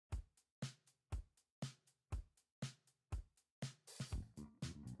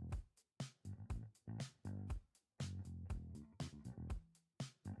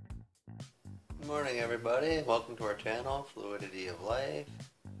Good morning, everybody. Welcome to our channel, Fluidity of Life.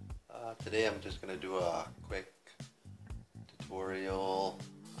 Today I'm just going to do a quick tutorial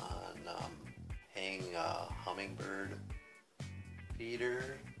on hanging a hummingbird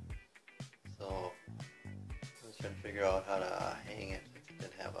feeder. So I was trying to figure out how to hang it. It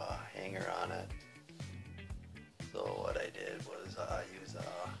didn't have a hanger on it. So what I did was use a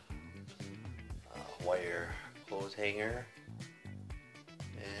wire clothes hanger,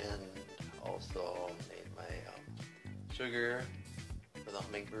 and also made my sugar for the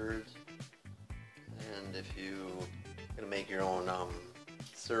hummingbirds. And if you're gonna make your own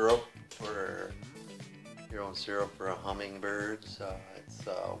syrup for hummingbirds, it's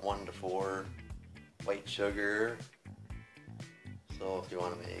 1 to 4 white sugar. So if you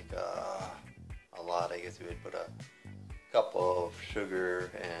want to make a lot, I guess you would put a cup of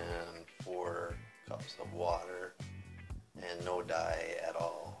sugar and 4 cups of water, and no dye at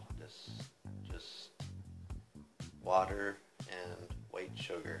all. Just water and white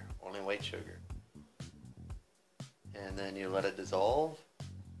sugar, only white sugar. And then you let it dissolve.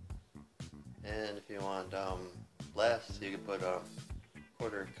 And if you want less, you can put a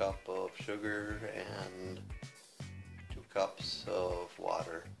 1/4 cup of sugar and 2 cups of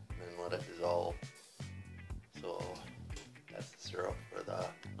water, and then let it dissolve. So that's the syrup for the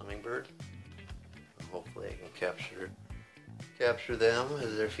hummingbird. Hopefully I can capture them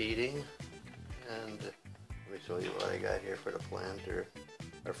as they're feeding. And let me show you what I got here for the planter,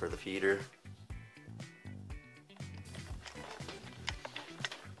 or for the feeder.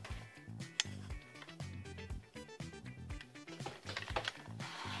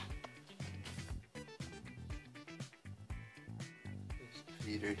 This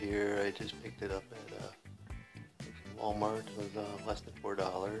feeder here, I just picked it up at Walmart. It was less than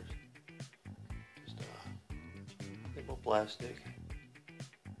 $4. Just a simple plastic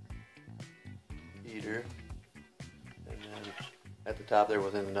feeder, and then at the top there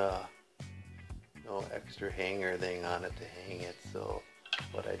wasn't no extra hanger thing on it to hang it. So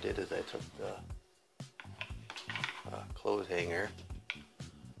what I did is I took the clothes hanger,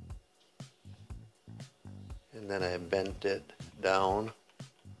 and then I bent it down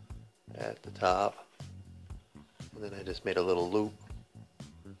at the top, and then I just made a little loop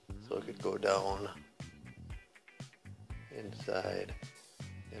so it could go down inside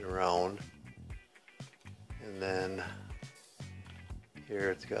and around. And then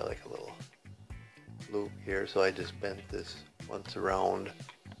here it's got like a little loop here, so I just bent this once around,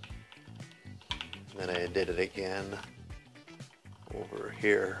 and then I did it again over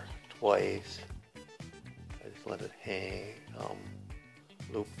here twice. I just let it hang,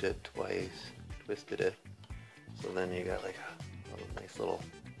 looped it twice, twisted it, so then you got like a nice little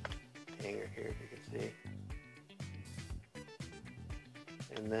hanger here, if you can see.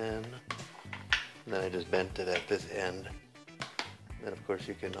 And then I just bent it at this end. And then of course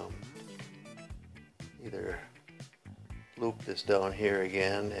you can either loop this down here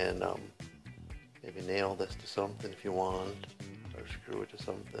again and maybe nail this to something if you want, or screw it to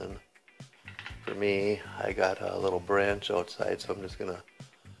something. For me, I got a little branch outside, so I'm just gonna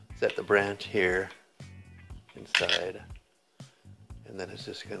set the branch here inside, and then it's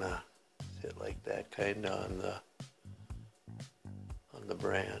just gonna sit like that, kind of on the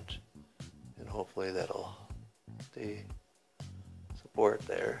branch, and hopefully that'll stay support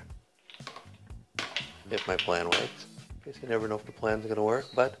there if my plan works. I guess you never know if the plan's gonna work,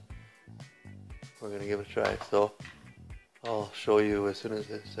 but we're gonna give it a try. So I'll show you as soon as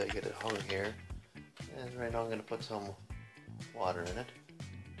I get it hung here. And right now I'm gonna put some water in it,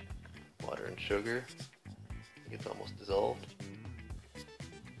 water and sugar. It's almost dissolved.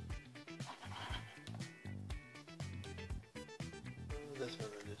 This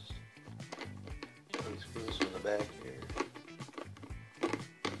one I just unscrews from the back here.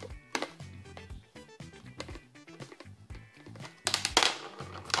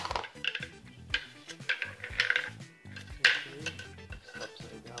 It's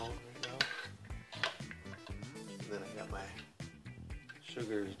upside down right now. And then I got my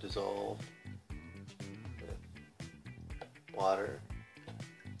sugars dissolved with water.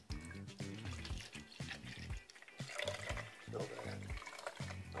 Fill that.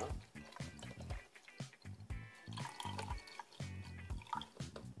 Huh?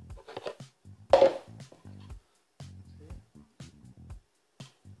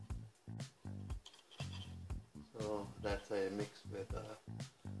 So that's a mix with,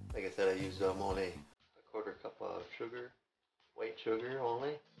 like I said, I used only a 1/4 cup of sugar, white sugar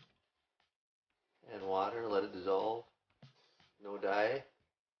only, and water. Let it dissolve. No dye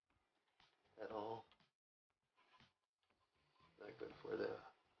at all. Not good for the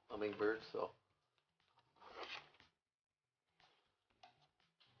hummingbird, so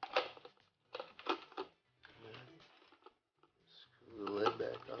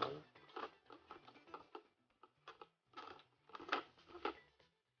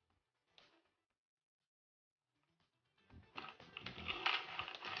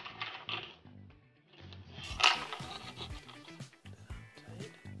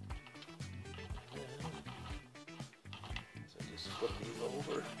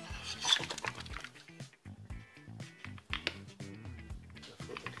over.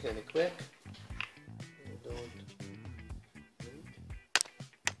 Flip it kind of quick. Don't wait.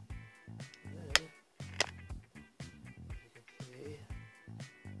 And then, as you can see,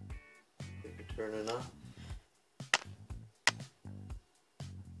 we can turn it off.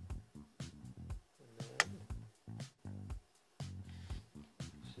 And then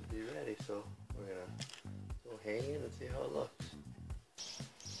should be ready. So we're gonna go hang it and see how it looks.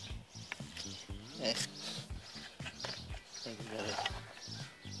 Okay. I think we got it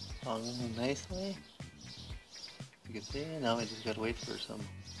hung nicely. You can see, now we just gotta wait for some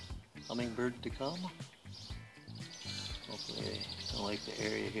hummingbirds to come. Hopefully they don't like the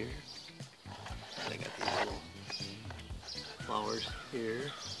area here. And I got these little flowers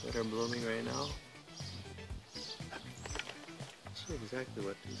here that are blooming right now. Not sure exactly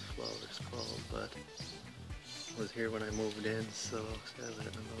what these flowers called, but I was here when I moved in, so sadly I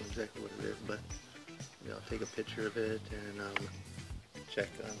don't know exactly what it is, but maybe I'll take a picture of it and check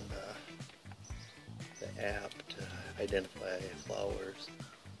on the app to identify flowers.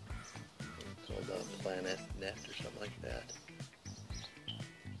 It's called Planet Net or something like that.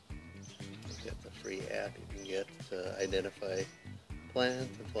 I think that's a free app you can get to identify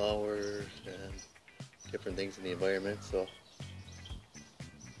plants and flowers and different things in the environment, so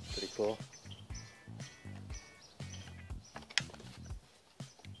pretty cool.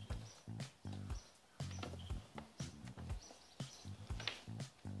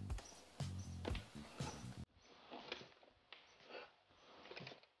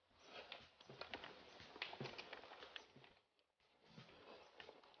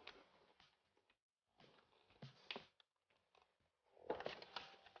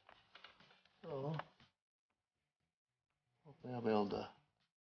 So, hopefully I'll be able to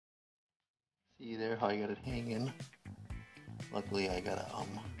see there how I got it hanging. Luckily I got a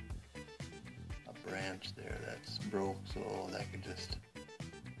branch there that's broke, so that could just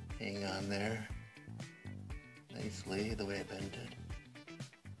hang on there nicely the way I bent it.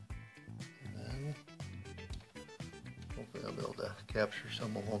 And then hopefully I'll be able to capture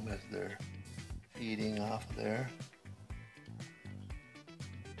some of them as they're feeding off of there.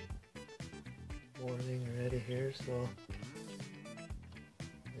 Morning already here, so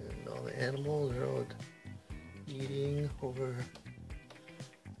and all the animals are out eating over.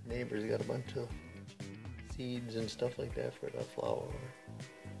 Neighbors got a bunch of seeds and stuff like that for the flower,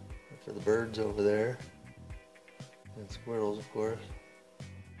 for the birds over there, and squirrels of course.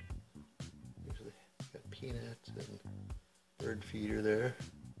 Usually got peanuts and bird feeder there.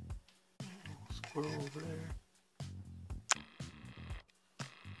 Squirrel over there.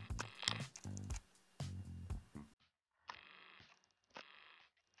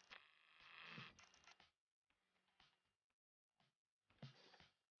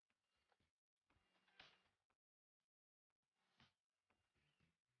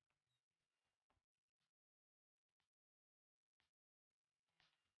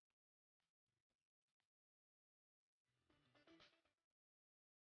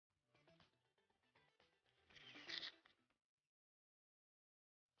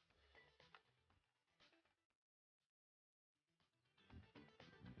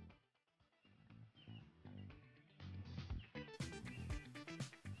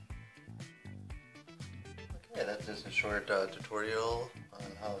 Okay, that's just a short tutorial on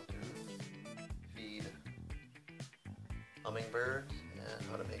how to feed hummingbirds and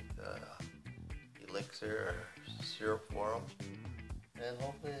how to make the elixir or syrup for them. And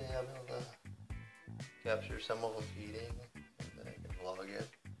hopefully I'll be able to capture some of them feeding and then I can vlog it.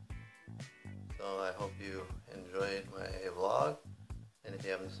 So I hope you enjoyed my vlog, and if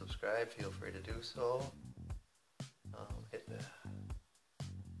you haven't subscribed, feel free to do so. Hit the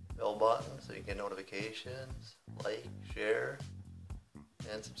bell button so you get notifications, like, share,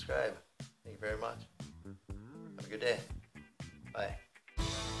 and subscribe. Thank you very much. Have a good day. Bye.